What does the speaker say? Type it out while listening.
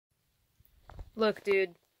Look,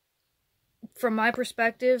 dude, from my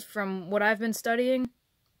perspective, from what I've been studying,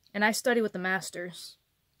 and I study with the Masters,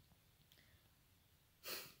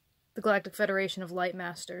 the Galactic Federation of Light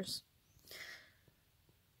Masters,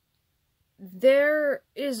 there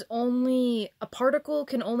is only, a particle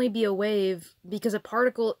can only be a wave because a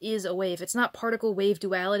particle is a wave. It's not particle-wave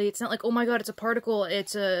duality. It's not like, oh my god, it's a particle,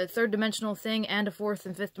 it's a third-dimensional thing and a fourth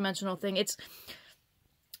and fifth-dimensional thing.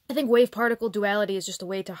 I think wave-particle duality is just a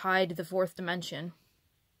way to hide the fourth dimension,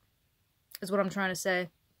 is what I'm trying to say.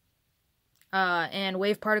 And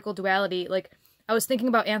wave-particle duality, like, I was thinking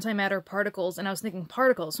about antimatter particles, and I was thinking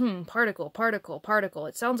particles, particle, particle, particle.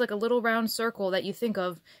 It sounds like a little round circle that you think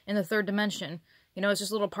of in the third dimension. You know, it's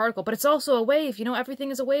just a little particle, but it's also a wave. You know,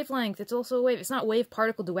 everything is a wavelength. It's also a wave. It's not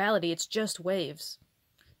wave-particle duality. It's just waves.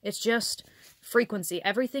 It's just frequency.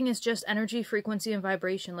 Everything is just energy, frequency, and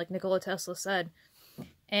vibration, like Nikola Tesla said.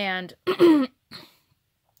 And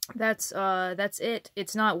that's it.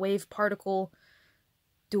 It's not wave-particle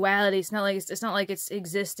duality. It's not like it's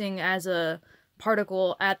existing as a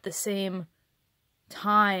particle at the same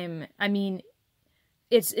time. I mean,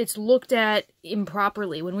 it's looked at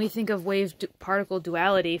improperly. When we think of wave-particle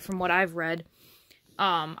duality, from what I've read,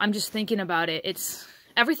 I'm just thinking about it.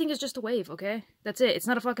 Everything is just a wave, okay? That's it. It's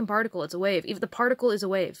not a fucking particle, it's a wave. Even the particle is a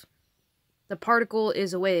wave. The particle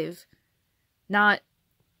is a wave, not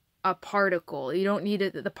a particle. You don't need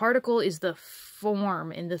it. The particle is the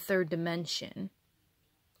form in the third dimension.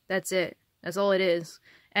 That's it. That's all it is.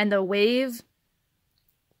 And the wave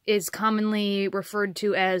is commonly referred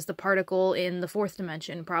to as the particle in the fourth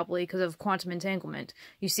dimension, probably because of quantum entanglement.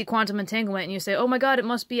 You see quantum entanglement and you say, oh my god, it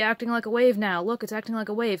must be acting like a wave now. Look, it's acting like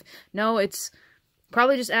a wave. No, it's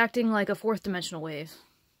probably just acting like a fourth dimensional wave.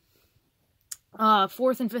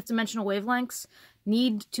 Fourth and fifth dimensional wavelengths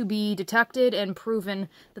need to be detected and proven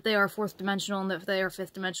that they are fourth dimensional and that they are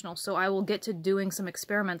fifth dimensional. So I will get to doing some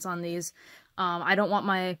experiments on these. I don't want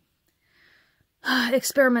my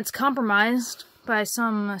experiments compromised by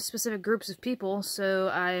some specific groups of people, so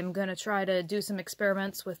I'm gonna try to do some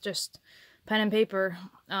experiments with just pen and paper,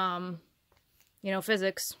 you know,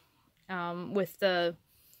 physics, with the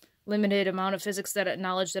limited amount of physics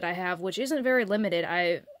knowledge that I have, which isn't very limited.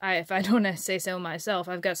 If I don't say so myself,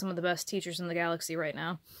 I've got some of the best teachers in the galaxy right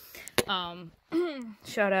now.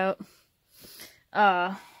 Shout out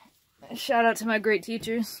to my great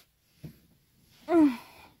teachers.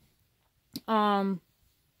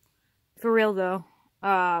 For real though,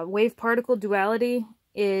 wave-particle duality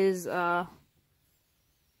is,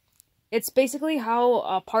 it's basically how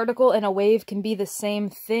a particle and a wave can be the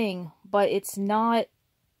same thing, but it's not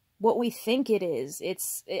what we think it is.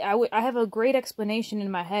 I have a great explanation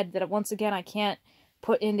in my head that, once again, I can't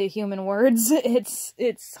put into human words.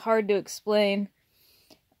 It's hard to explain,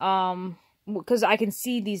 because I can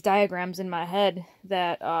see these diagrams in my head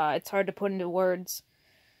that, it's hard to put into words.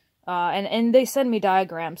 And they send me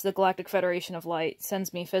diagrams. The Galactic Federation of Light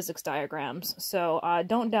sends me physics diagrams. So,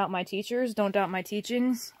 don't doubt my teachers. Don't doubt my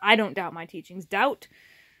teachings. I don't doubt my teachings. Doubt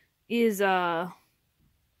is, it's a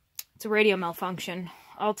radio malfunction.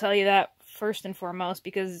 I'll tell you that first and foremost,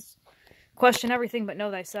 because question everything but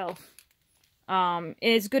know thyself.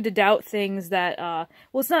 It's good to doubt things that, well,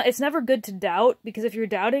 it's never good to doubt, because if you're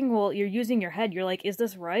doubting, well, you're using your head. You're like, is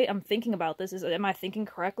this right? I'm thinking about this. Am I thinking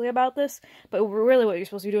correctly about this? But really what you're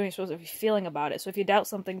supposed to be doing, you're supposed to be feeling about it. So if you doubt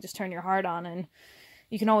something, just turn your heart on, and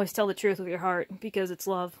you can always tell the truth with your heart, because it's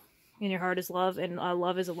love, and your heart is love, and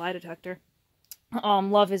love is a lie detector.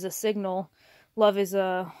 Love is a signal. Love is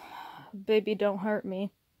a, baby, don't hurt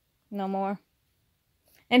me no more.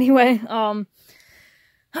 Anyway,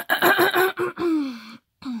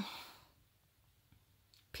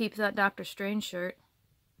 peep that Doctor Strange shirt.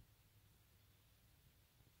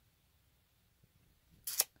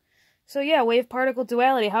 So yeah, wave-particle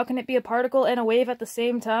duality. How can it be a particle and a wave at the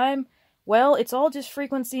same time? Well, it's all just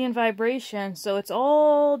frequency and vibration, so it's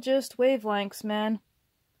all just wavelengths, man.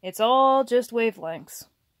 It's all just wavelengths.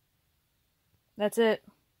 That's it.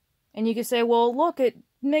 And you could say, well, look, it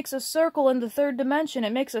makes a circle in the third dimension.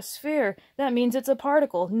 It makes a sphere. That means it's a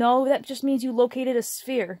particle. No, that just means you located a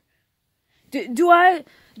sphere. Do I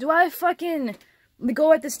fucking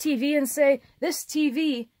go at this TV and say, this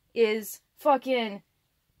TV is fucking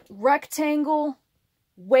rectangle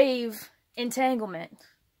wave entanglement?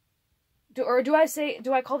 Do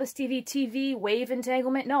I call this TV wave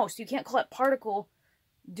entanglement? No, so you can't call it particle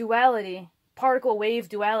duality. Particle wave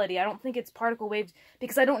duality. I don't think it's particle wave,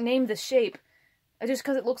 because I don't name the shape. Just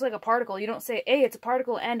because it looks like a particle, you don't say, hey, it's a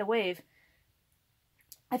particle and a wave.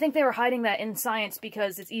 I think they were hiding that in science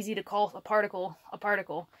because it's easy to call a particle a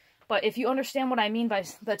particle. But if you understand what I mean by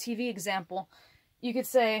the TV example, you could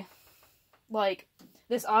say, like,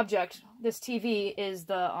 this object, this TV is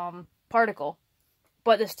the, particle.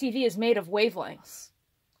 But this TV is made of wavelengths.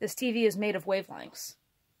 This TV is made of wavelengths.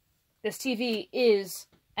 This TV is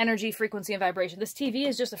energy, frequency, and vibration. This TV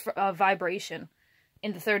is just a vibration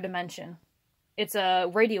in the third dimension. It's a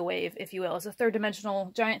radio wave, if you will. It's a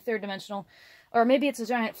giant third dimensional, or maybe it's a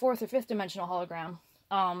giant fourth or fifth dimensional hologram.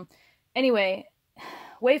 Anyway,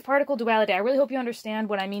 wave-particle duality. I really hope you understand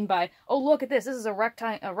what I mean by, oh, look at this. This is a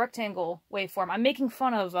rectangle waveform. I'm making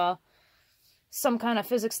fun of some kind of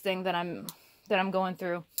physics thing that I'm going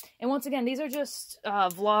through. And once again, these are just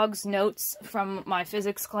vlogs, notes from my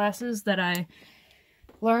physics classes that I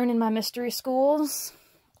learn in my mystery schools.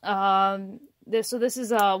 This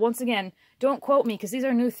is, once again, don't quote me, because these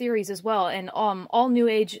are new theories as well, and all New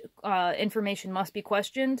Age information must be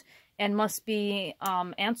questioned and must be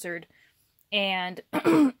answered. And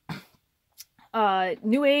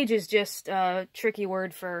New Age is just a tricky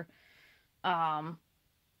word for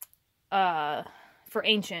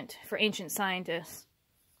ancient scientists.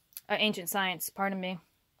 Ancient science, pardon me.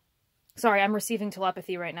 Sorry, I'm receiving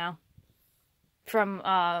telepathy right now from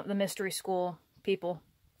the mystery school people.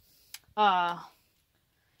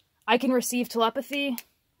 I can receive telepathy,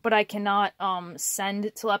 but I cannot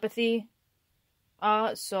send telepathy.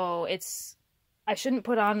 So I shouldn't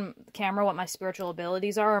put on camera what my spiritual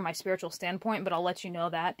abilities are or my spiritual standpoint, but I'll let you know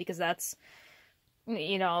that, because that's,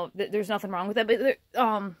 you know, there's nothing wrong with that. But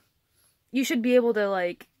you should be able to,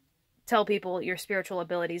 like, tell people your spiritual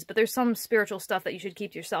abilities, but there's some spiritual stuff that you should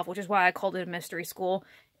keep to yourself, which is why I called it a mystery school,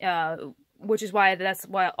 which is why that's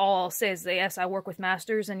why all I'll say is that, yes, I work with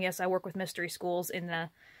masters, and yes, I work with mystery schools in the,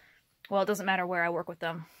 well, it doesn't matter where I work with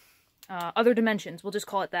them. Other dimensions, we'll just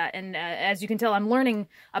call it that. And as you can tell, I'm learning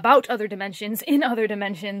about other dimensions in other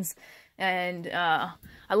dimensions. And I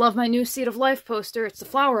love my new Seed of Life poster. It's the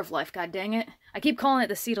Flower of Life, god dang it. I keep calling it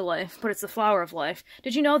the Seed of Life, but it's the Flower of Life.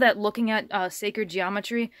 Did you know that looking at sacred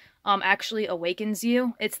geometry actually awakens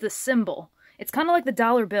you? It's the symbol. It's kind of like the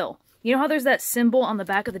dollar bill. You know how there's that symbol on the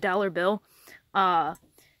back of the dollar bill?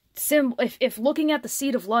 If looking at the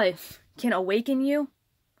Seed of Life can awaken you,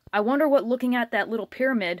 I wonder what looking at that little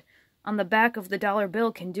pyramid on the back of the dollar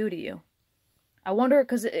bill can do to you. I wonder,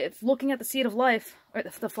 because if looking at the Seed of Life, or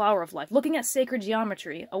the Flower of Life, looking at sacred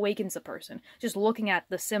geometry awakens a person. Just looking at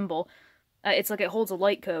the symbol, it's like it holds a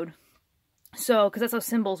light code. So, because that's how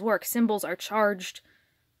symbols work. Symbols are charged.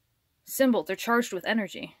 Symbols, they're charged with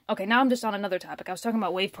energy. Okay, now I'm just on another topic. I was talking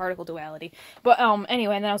about wave-particle duality. But,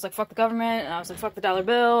 anyway, and then I was like, fuck the government, and I was like, fuck the dollar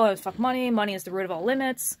bill, and fuck money. Money is the root of all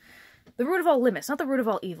limits. The root of all limits, not the root of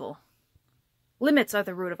all evil. Limits are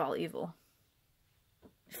the root of all evil.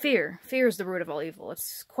 Fear. Fear is the root of all evil.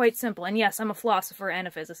 It's quite simple. And yes, I'm a philosopher and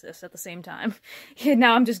a physicist at the same time.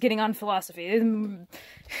 Now I'm just getting on philosophy.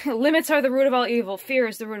 Limits are the root of all evil. Fear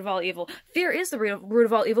is the root of all evil. Fear is the root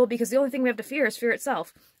of all evil because the only thing we have to fear is fear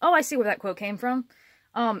itself. Oh, I see where that quote came from.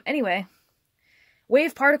 Anyway.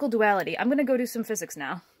 Wave-particle duality. I'm gonna go do some physics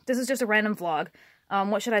now. This is just a random vlog.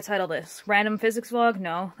 What should I title this? Random physics vlog?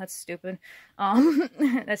 No, that's stupid.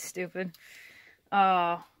 That's stupid.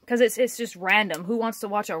 Because it's just random. Who wants to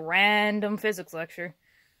watch a random physics lecture?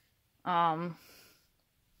 Well,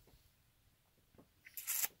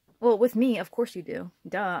 with me, of course you do.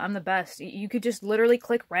 Duh, I'm the best. You could just literally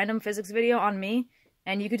click random physics video on me,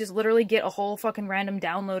 and you could just literally get a whole fucking random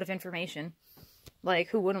download of information. Like,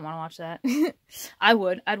 who wouldn't want to watch that? I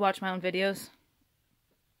would. I'd watch my own videos.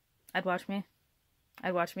 I'd watch me.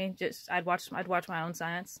 I'd watch me. I'd watch my own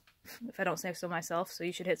science. If I don't say so myself, so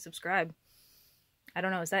you should hit subscribe. I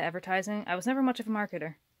don't know, is that advertising? I was never much of a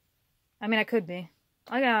marketer. I mean, I could be.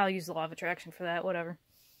 I'll use the law of attraction for that, whatever.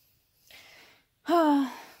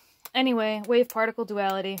 Anyway, wave-particle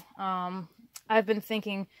duality. I've been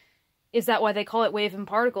thinking, is that why they call it wave and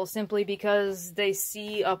particle? Simply because they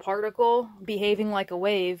see a particle behaving like a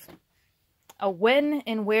wave. When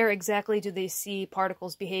and where exactly do they see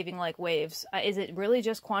particles behaving like waves? Is it really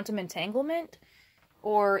just quantum entanglement?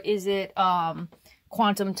 Or is it,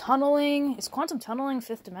 quantum tunneling? Is quantum tunneling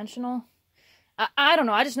fifth dimensional? I don't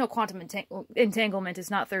know. I just know quantum entanglement is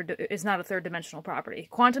not a third dimensional property.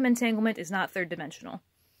 Quantum entanglement is not third dimensional.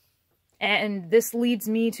 And this leads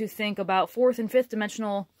me to think about fourth and fifth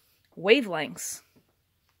dimensional wavelengths.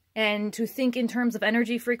 And to think in terms of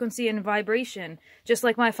energy, frequency, and vibration. Just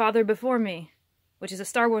like my father before me. Which is a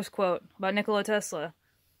Star Wars quote about Nikola Tesla.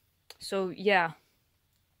 So, yeah.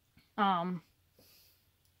 I'm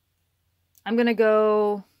gonna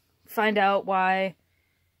go find out why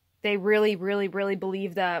they really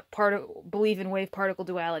believe that believe in wave-particle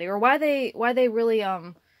duality, or why they really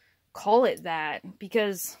call it that,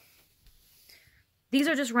 because these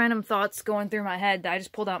are just random thoughts going through my head that I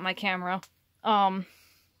just pulled out my camera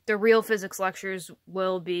The real physics lectures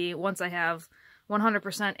will be once I have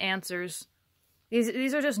 100% answers.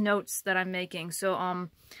 These are just notes that I'm making. So,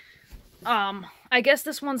 I guess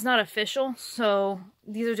this one's not official, so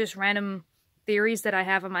these are just random theories that I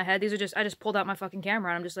have in my head. These are just, I just pulled out my fucking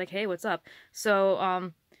camera and I'm just like, hey, what's up?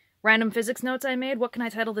 So, random physics notes I made. What can I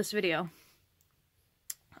title this video?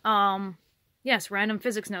 Yes, random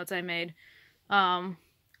physics notes I made.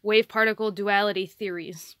 Wave-particle duality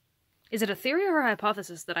theories. Is it a theory or a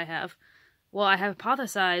hypothesis that I have? Well, I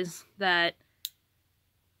hypothesize that,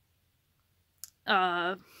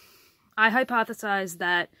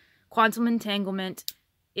 quantum entanglement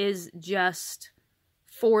is just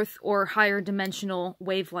fourth or higher dimensional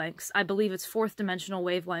wavelengths. I believe it's fourth dimensional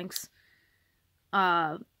wavelengths,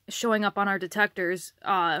 showing up on our detectors,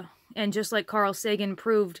 and just like Carl Sagan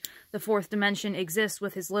proved the fourth dimension exists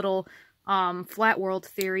with his little, flat world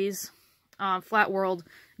theories, flat world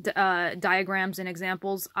diagrams and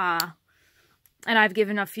examples, and I've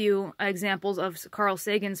given a few examples of Carl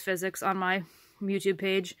Sagan's physics on my YouTube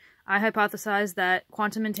page. I hypothesize that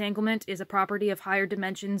quantum entanglement is a property of higher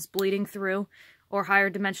dimensions bleeding through, or higher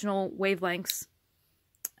dimensional wavelengths.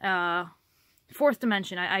 Fourth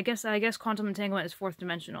dimension. I guess quantum entanglement is fourth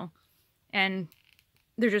dimensional, and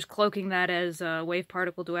they're just cloaking that as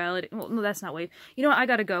wave-particle duality. Well, no, that's not wave. You know what? I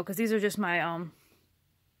gotta go, because these are just my, I'm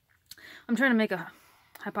trying to make a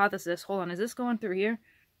hypothesis. Hold on, is this going through here?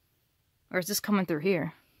 Or is this coming through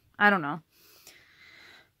here? I don't know.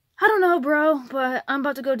 I don't know, bro, but I'm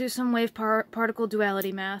about to go do some wave-particle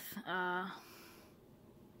duality math.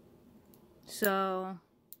 So,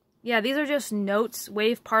 yeah, these are just notes,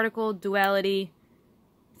 wave-particle duality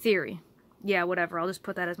theory. Yeah, whatever, I'll just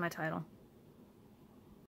put that as my title.